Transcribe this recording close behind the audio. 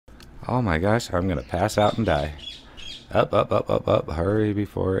Oh my gosh, I'm gonna pass out and die. Up, up, up, up, up. Hurry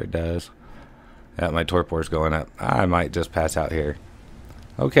before it does. Yeah, my torpor's going up. I might just pass out here.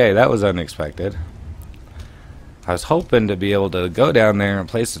 Okay, that was unexpected. I was hoping to be able to go down there and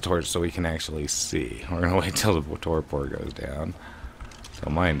place the torch so we can actually see. We're gonna wait till the torpor goes down. So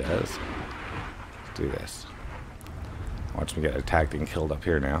mine does. Let's do this. Watch me get attacked and killed up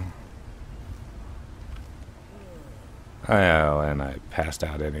here now. Oh, and I passed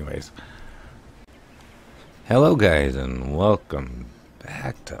out anyways. Hello guys, and welcome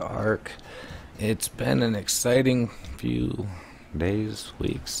back to Ark. It's been an exciting few days,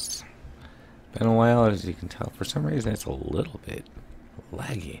 weeks. Been a while, as you can tell. For some reason it's a little bit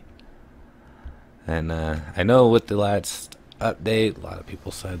laggy. And I know with the last update, a lot of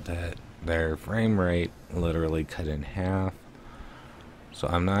people said that their frame rate literally cut in half. So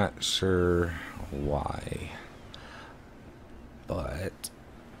I'm not sure why. But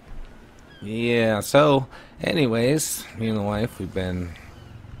yeah, so anyways, me and the wife, we've been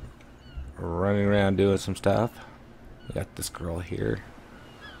running around doing some stuff. We got this girl here.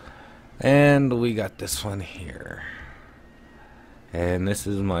 And we got this one here. And this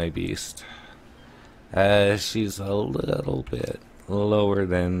is my beast. She's a little bit lower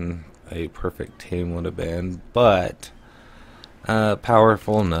than a perfect tame would have been, but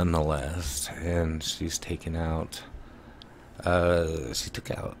powerful nonetheless. And she's taken out she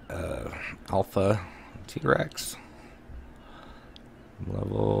took out Alpha T-Rex,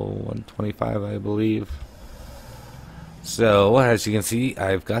 level 125 I believe. So as you can see,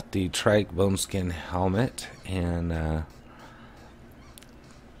 I've got the trike bone skin helmet, and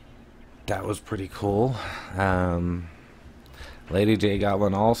that was pretty cool. LadyJ got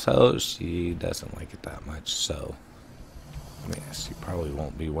one also. She doesn't like it that much, so I mean, she probably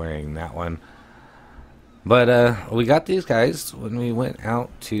won't be wearing that one. But we got these guys when we went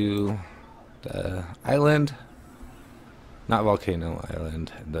out to the island, not Volcano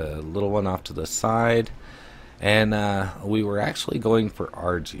Island, the little one off to the side, and we were actually going for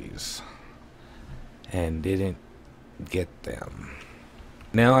RGs and didn't get them.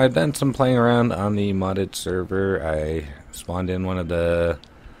 Now I've done some playing around on the modded server. I spawned in one of the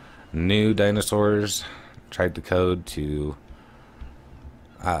new dinosaurs, tried the code to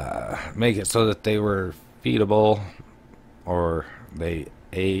make it so that they were feedable or they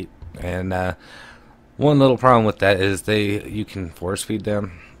ate, and one little problem with that is you can force feed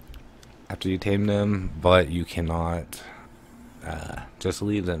them after you tame them, but you cannot just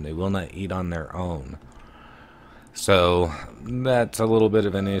leave them. They will not eat on their own, so that's a little bit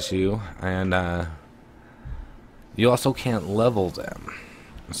of an issue. And you also can't level them,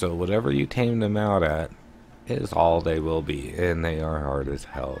 so whatever you tame them out at is all they will be, and they are hard as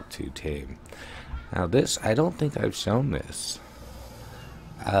hell to tame. Now this, I don't think I've shown this.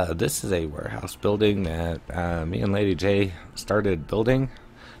 This is a warehouse building that me and LadyJ started building.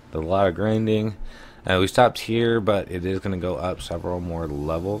 Did a lot of grinding. We stopped here, but it is going to go up several more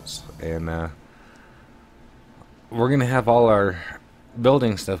levels, and we're going to have all our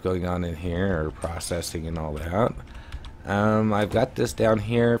building stuff going on in here, or processing and all that. I've got this down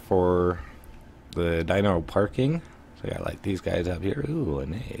here for the dino parking. So I got like these guys up here. Ooh,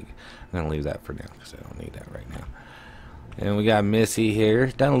 an egg. I'm gonna leave that for now because I don't need that right now. And we got Missy here.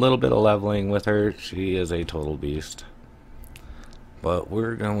 Done a little bit of leveling with her. She is a total beast. But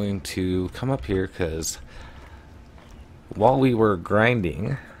we're going to come up here because while we were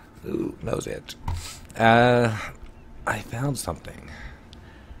grinding, ooh, nose itch, I found something.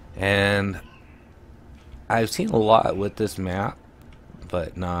 And I've seen a lot with this map,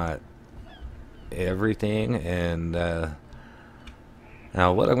 but not everything. And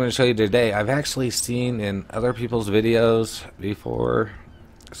now what I'm going to show you today, I've actually seen in other people's videos before,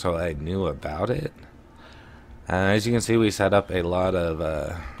 so I knew about it. As you can see, we set up a lot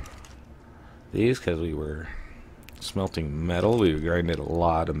of these because we were smelting metal. We grinded a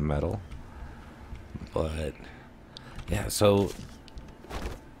lot of metal. But yeah, so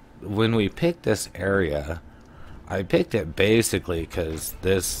when we picked this area, I picked it basically because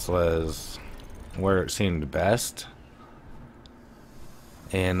this was where it seemed best.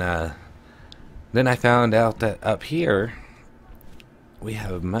 And then I found out that up here we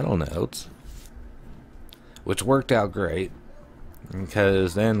have metal nodes, which worked out great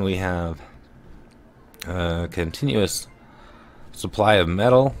because then we have a continuous supply of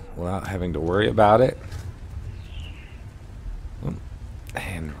metal without having to worry about it.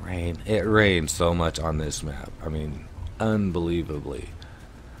 And rain. It rains so much on this map. I mean, unbelievably.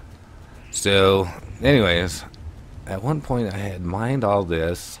 So anyways, at one point I had mined all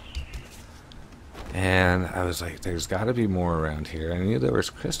this, And I was like, there's got to be more around here. I knew there was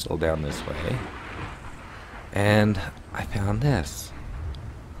crystal down this way. And I found this.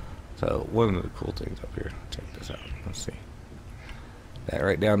 So one of the cool things up here, check this out. Let's see. That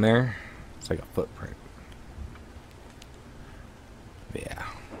right down there, it's like a footprint. Yeah.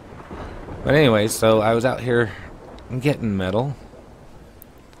 But anyway, so I was out here getting metal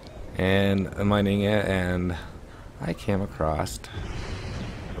and mining it, and I came across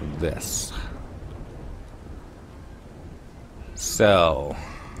this. So,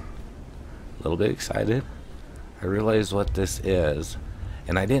 a little bit excited. I realized what this is,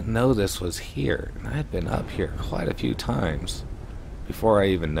 and I didn't know this was here. And I've been up here quite a few times before I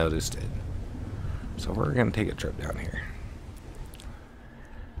even noticed it. So we're going to take a trip down here.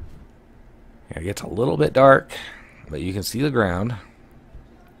 Yeah, it gets a little bit dark, but you can see the ground.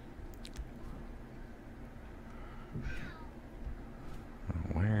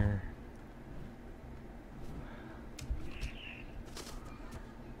 Where?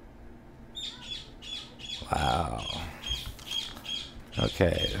 Wow.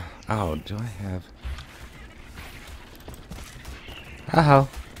 Okay. Oh, do I have... Oh.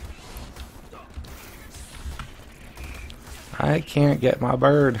 I can't get my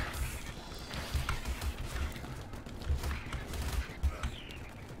bird.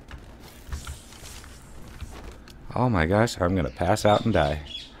 Oh my gosh, I'm gonna pass out and die.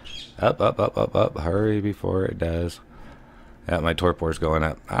 Up, up, up, up, up. Hurry before it does. Yeah, my torpor's going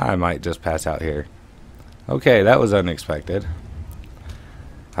up. I might just pass out here. Okay, that was unexpected.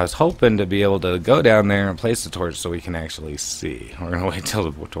 I was hoping to be able to go down there and place the torch so we can actually see. We're gonna wait till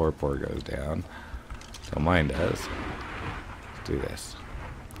the torpor goes down. So mine does. Let's do this.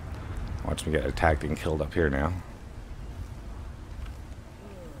 Watch me get attacked and killed up here now.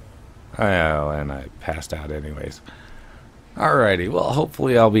 Oh, and I passed out anyways. Alrighty, well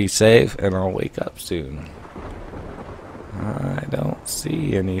hopefully I'll be safe and I'll wake up soon. I don't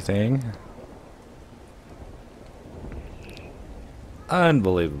see anything.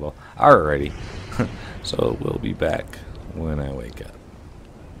 Unbelievable. Alrighty. So we'll be back when I wake up.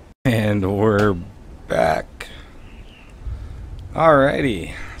 And we're back.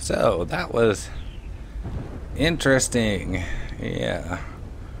 Alrighty. So that was interesting. Yeah.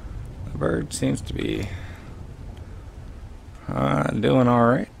 The bird seems to be doing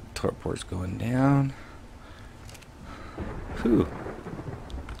alright. Torpor's going down. Whew.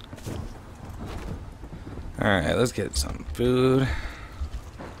 Alright, let's get some food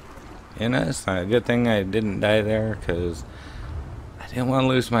in us. Good thing I didn't die there because I didn't want to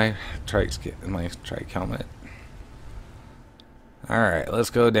lose my trike helmet. Alright, let's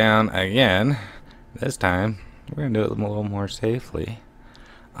go down again. This time, we're going to do it a little more safely.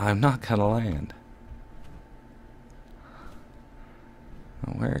 I'm not going to land.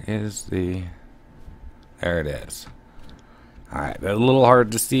 Where is the... There it is. Alright, a little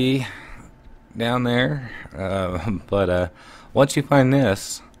hard to see down there. But once you find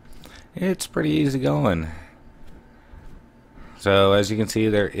this, it's pretty easy going. So as you can see,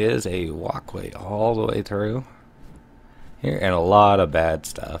 there is a walkway all the way through here, and a lot of bad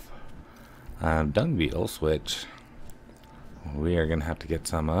stuff. Dung beetles, which we are gonna have to get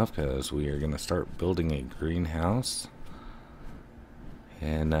some of because we are gonna start building a greenhouse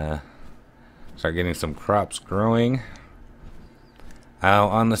and start getting some crops growing.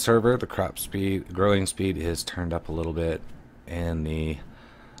 On the server, the growing speed is turned up a little bit, and the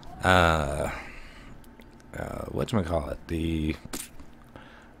whatchamacallit, the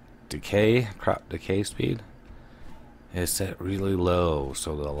crop decay speed is set really low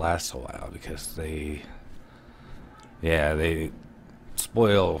so they'll last a while because they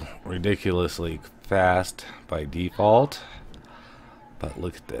spoil ridiculously fast by default. But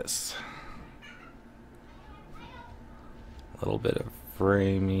look at this. A little bit of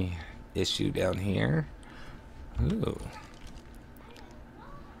framey issue down here. Ooh.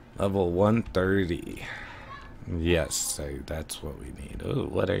 Level 130. Yes, that's what we need. Ooh,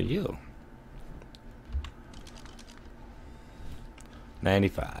 what are you?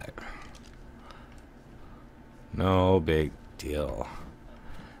 95. No big deal.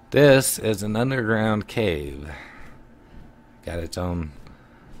 This is an underground cave. Got its own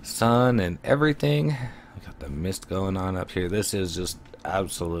sun and everything. We got the mist going on up here. This is just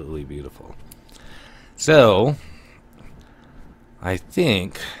absolutely beautiful. So, I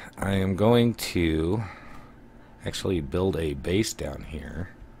think I am going to actually build a base down here.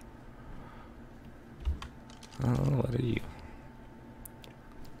 Oh, what are you?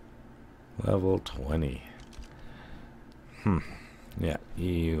 Level 20. Yeah,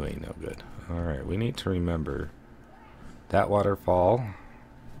 you ain't no good. Alright, we need to remember that waterfall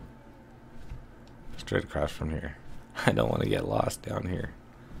straight across from here. I don't want to get lost down here.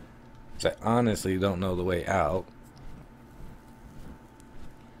 I honestly don't know the way out.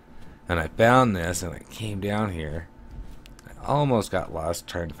 And I found this and I came down here. I almost got lost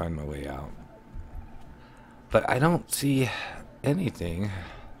trying to find my way out. But I don't see anything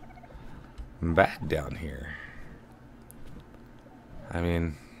bad down here. I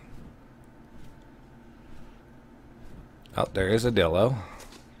mean... Oh, there is a dillo.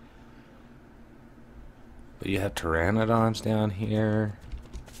 But you have pteranodons down here.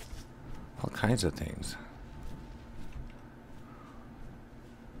 All kinds of things.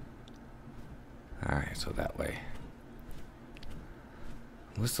 Alright, so that way.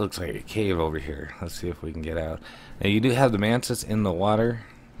 This looks like a cave over here. Let's see if we can get out. Now you do have the mantis in the water.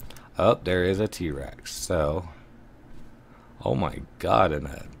 Oh, there is a T-Rex. So, oh my god, and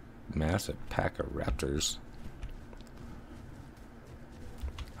a massive pack of raptors.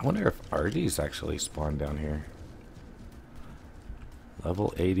 I wonder if Artie's actually spawned down here.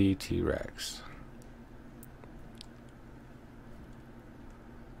 Level 80 T-Rex.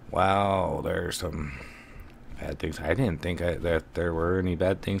 Wow, there's some bad things. I didn't think that there were any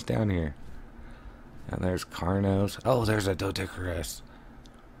bad things down here. And there's Carnos. Oh, there's a Doedicurus.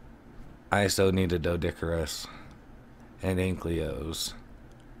 I so need a Doedicurus. And Ankylos.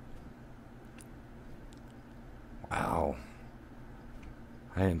 Wow.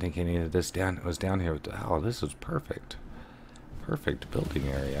 I didn't think any of this was down here. Oh, this is perfect. Perfect building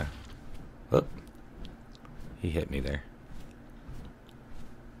area. Oop. He hit me there.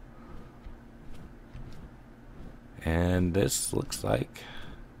 And this looks like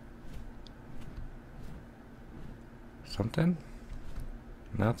something?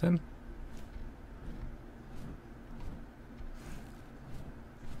 Nothing?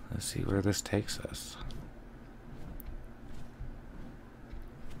 Let's see where this takes us.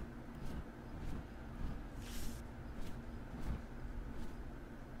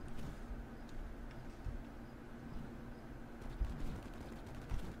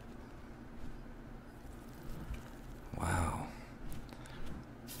 Wow.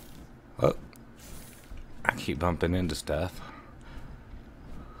 Oh, I keep bumping into stuff.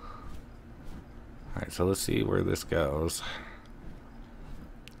 Alright, so let's see where this goes.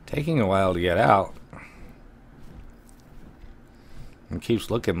 Taking a while to get out. It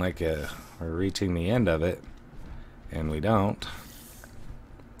keeps looking like we're reaching the end of it. And we don't.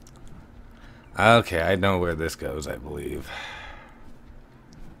 Okay, I know where this goes, I believe.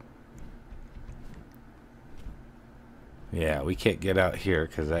 Yeah, we can't get out here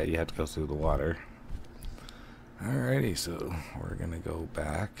because you have to go through the water. Alrighty, so we're gonna go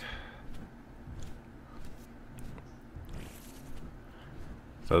back.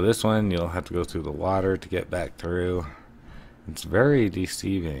 So this one, you'll have to go through the water to get back through. It's very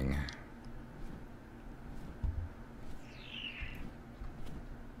deceiving.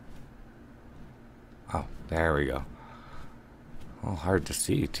 Oh, there we go. Oh, hard to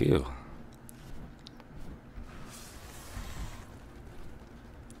see too.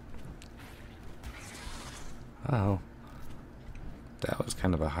 Oh, that was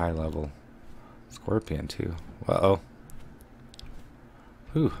kind of a high level scorpion too. Uh-oh.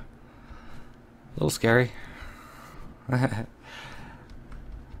 Whew. A little scary.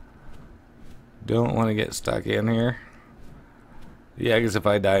 Don't want to get stuck in here. Yeah, because if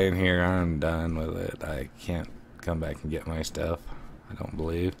I die in here, I'm done with it. I can't come back and get my stuff. I don't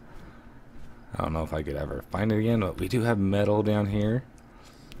believe. I don't know if I could ever find it again, but we do have metal down here.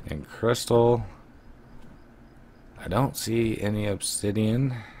 And crystal. I don't see any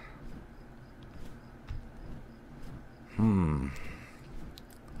obsidian.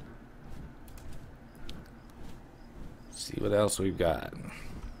 See what else we've got.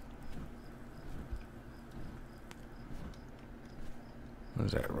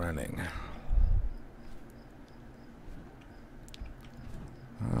 What's that running?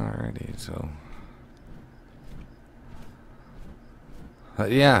 Alrighty, so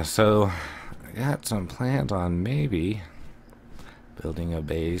yeah, so I got some plans on maybe building a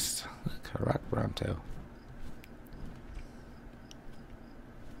base. Look, a rock bronto.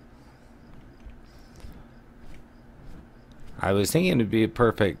 I was thinking it'd be a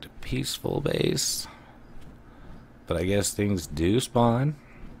perfect peaceful base, but I guess things do spawn.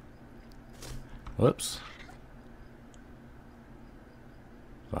 Whoops.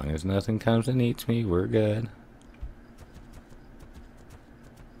 As long as nothing comes and eats me, we're good.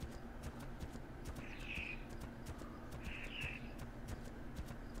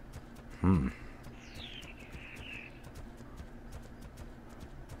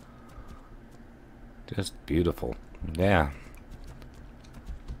 Just beautiful. Yeah.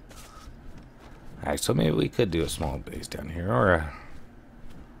 I Alright, so maybe we could do a small base down here, or a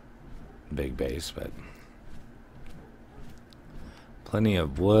big base, but plenty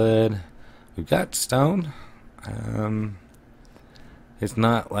of wood. We've got stone. It's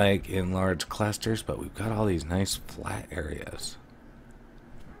not like in large clusters, but we've got all these nice flat areas.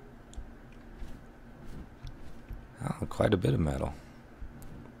 Oh, quite a bit of metal.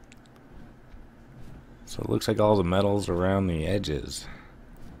 So it looks like all the metal's around the edges.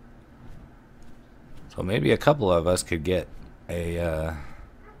 So maybe a couple of us could get a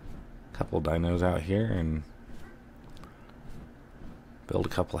couple dinos out here and build a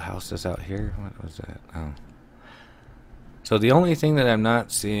couple houses out here. What was that? Oh. So the only thing that I'm not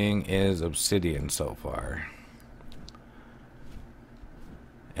seeing is obsidian so far.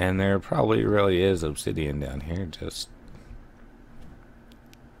 And there probably really is obsidian down here, just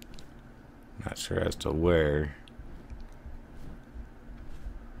not sure as to where.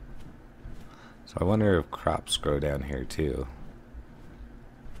 So I wonder if crops grow down here too.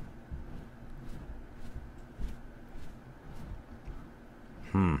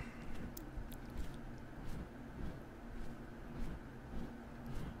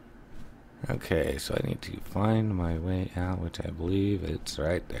 Okay, so I need to find my way out, which I believe it's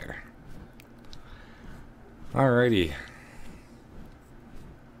right there. Alrighty.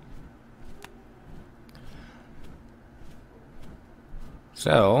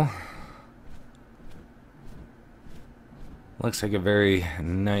 So, looks like a very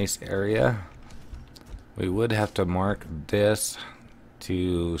nice area. We would have to mark this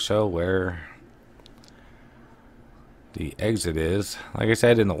to show where the exit is. Like I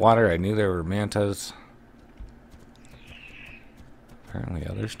said, in the water I knew there were mantas. Apparently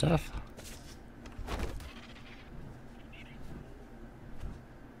other stuff.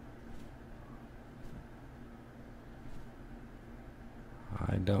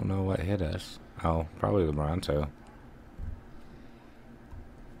 I don't know what hit us. Oh, probably the Bronto.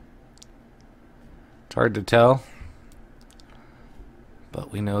 It's hard to tell,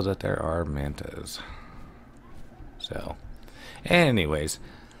 but we know that there are mantas. So, anyways,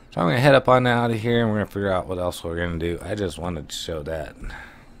 so I'm going to head up on out of here and we're going to figure out what else we're going to do. I just wanted to show that. And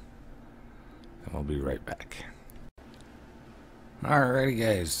we'll be right back. Alrighty,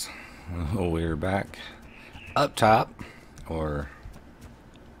 guys. We're back up top, or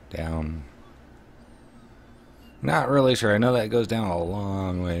down. Not really sure. I know that goes down a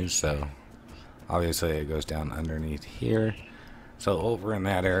long ways, so obviously it goes down underneath here. So over in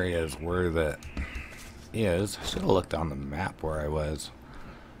that area is where that is. I should have looked on the map where I was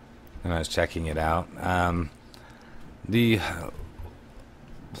when I was checking it out. The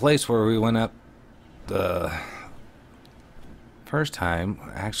place where we went up the first time,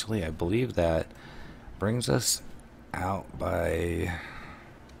 actually, I believe that brings us out by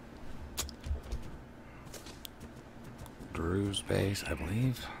Drew's base, I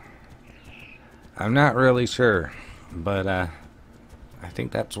believe. I'm not really sure, but I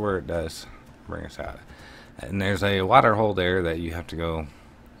think that's where it does bring us out. And there's a water hole there that you have to go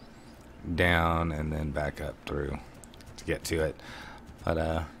down and then back up through to get to it. But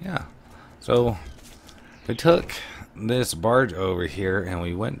yeah, so we took this barge over here and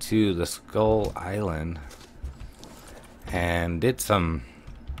we went to the Skull Island and did some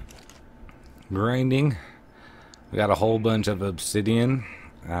grinding. We got a whole bunch of obsidian.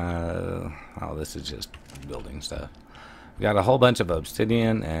 Oh, this is just building stuff. We got a whole bunch of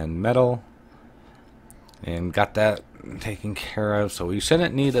obsidian and metal, and got that taken care of. So we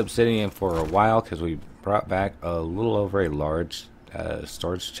shouldn't need obsidian for a while because we brought back a little over a large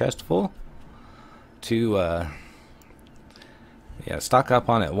storage chest full to yeah, stock up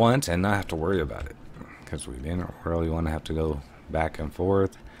on it once and not have to worry about it, because we didn't really want to have to go back and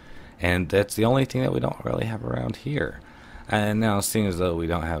forth. And that's the only thing that we don't really have around here. And now, seeing as though we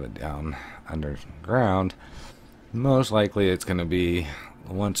don't have it down underground, most likely it's going to be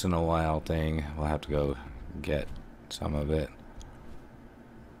a once in a while thing. We'll have to go get some of it.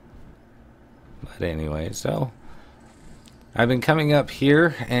 But anyway, so I've been coming up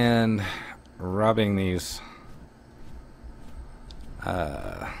here and robbing these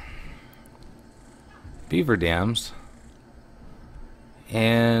beaver dams,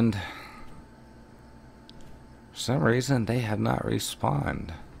 and for some reason they have not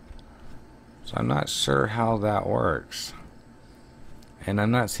respawned. So I'm not sure how that works. And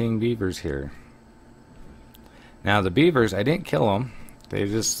I'm not seeing beavers here. Now the beavers, I didn't kill them.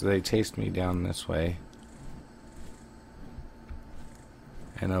 They chased me down this way.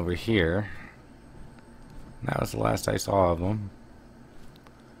 And over here. That was the last I saw of them.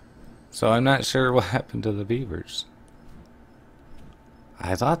 So I'm not sure what happened to the beavers.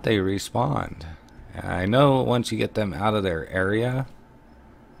 I thought they respawned. I know once you get them out of their area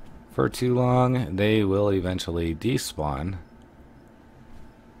for too long, they will eventually despawn.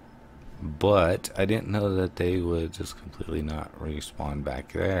 But I didn't know that they would just completely not respawn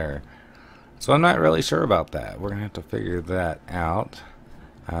back there. So I'm not really sure about that. We're going to have to figure that out.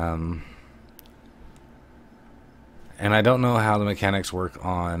 And I don't know how the mechanics work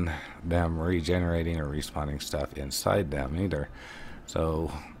on them regenerating or respawning stuff inside them either.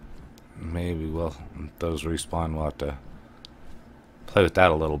 So maybe those respawn, we'll have to play with that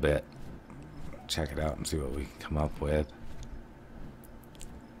a little bit. Check it out and see what we can come up with.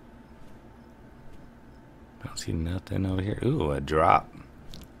 Don't see nothing over here. Ooh, a drop.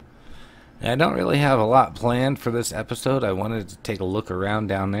 I don't really have a lot planned for this episode. I wanted to take a look around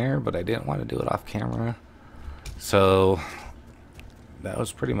down there, but I didn't want to do it off camera. So that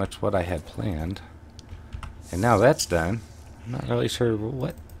was pretty much what I had planned. And now that's done, I'm not really sure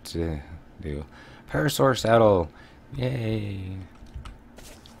what to do. Parasaur saddle. Yay.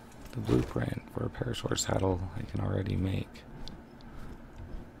 The blueprint for a parasaur saddle I can already make.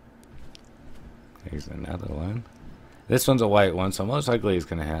 Here's another one. This one's a white one, so most likely it's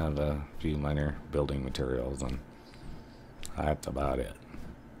going to have a few minor building materials, and that's about it.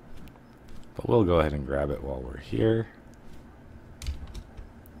 But we'll go ahead and grab it while we're here.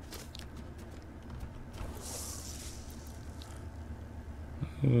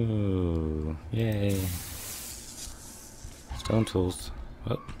 Ooh, yay. Stone tools.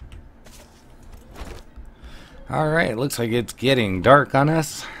 Whoop. Alright, looks like it's getting dark on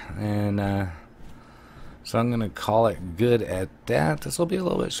us, and so I'm going to call it good at that. This will be a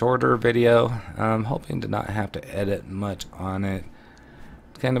little bit shorter video. I'm hoping to not have to edit much on it.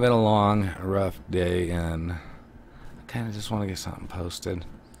 It's kind of been a long, rough day, and I kind of just want to get something posted.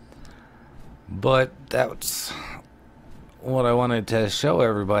 But that's what I wanted to show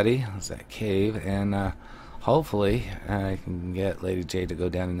everybody, is that cave, and hopefully I can get LadyJ to go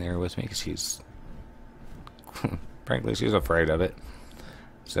down in there with me, because she's, frankly, she's afraid of it.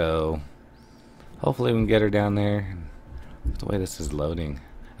 So hopefully we can get her down there. The way this is loading,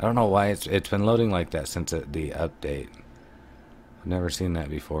 I don't know why it's been loading like that since the update. I've never seen that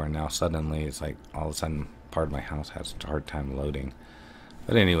before, and now suddenly it's like all of a sudden part of my house has a hard time loading.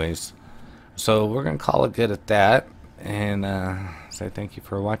 But anyways, so we're gonna call it good at that, and say thank you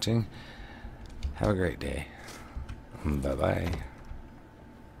for watching. Have a great day. Bye bye.